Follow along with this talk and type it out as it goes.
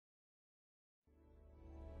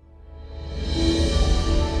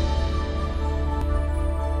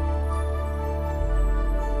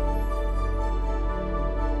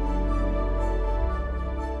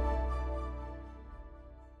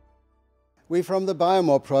We from the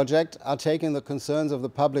BIOMOre project are taking the concerns of the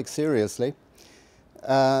public seriously.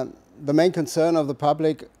 The main concern of the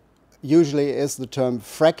public usually is the term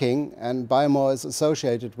fracking, and BIOMOre is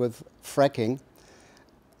associated with fracking.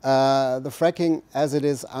 The fracking, as it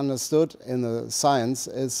is understood in the science,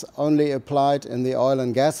 is only applied in the oil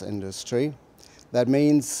and gas industry. That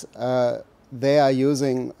means they are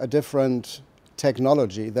using a different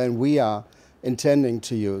technology than we are intending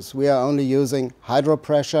to use. We are only using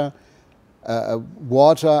hydropressure,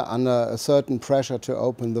 water under a certain pressure to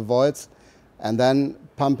open the voids, and then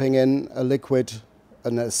pumping in a liquid,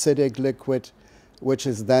 an acidic liquid, which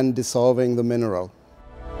is then dissolving the mineral.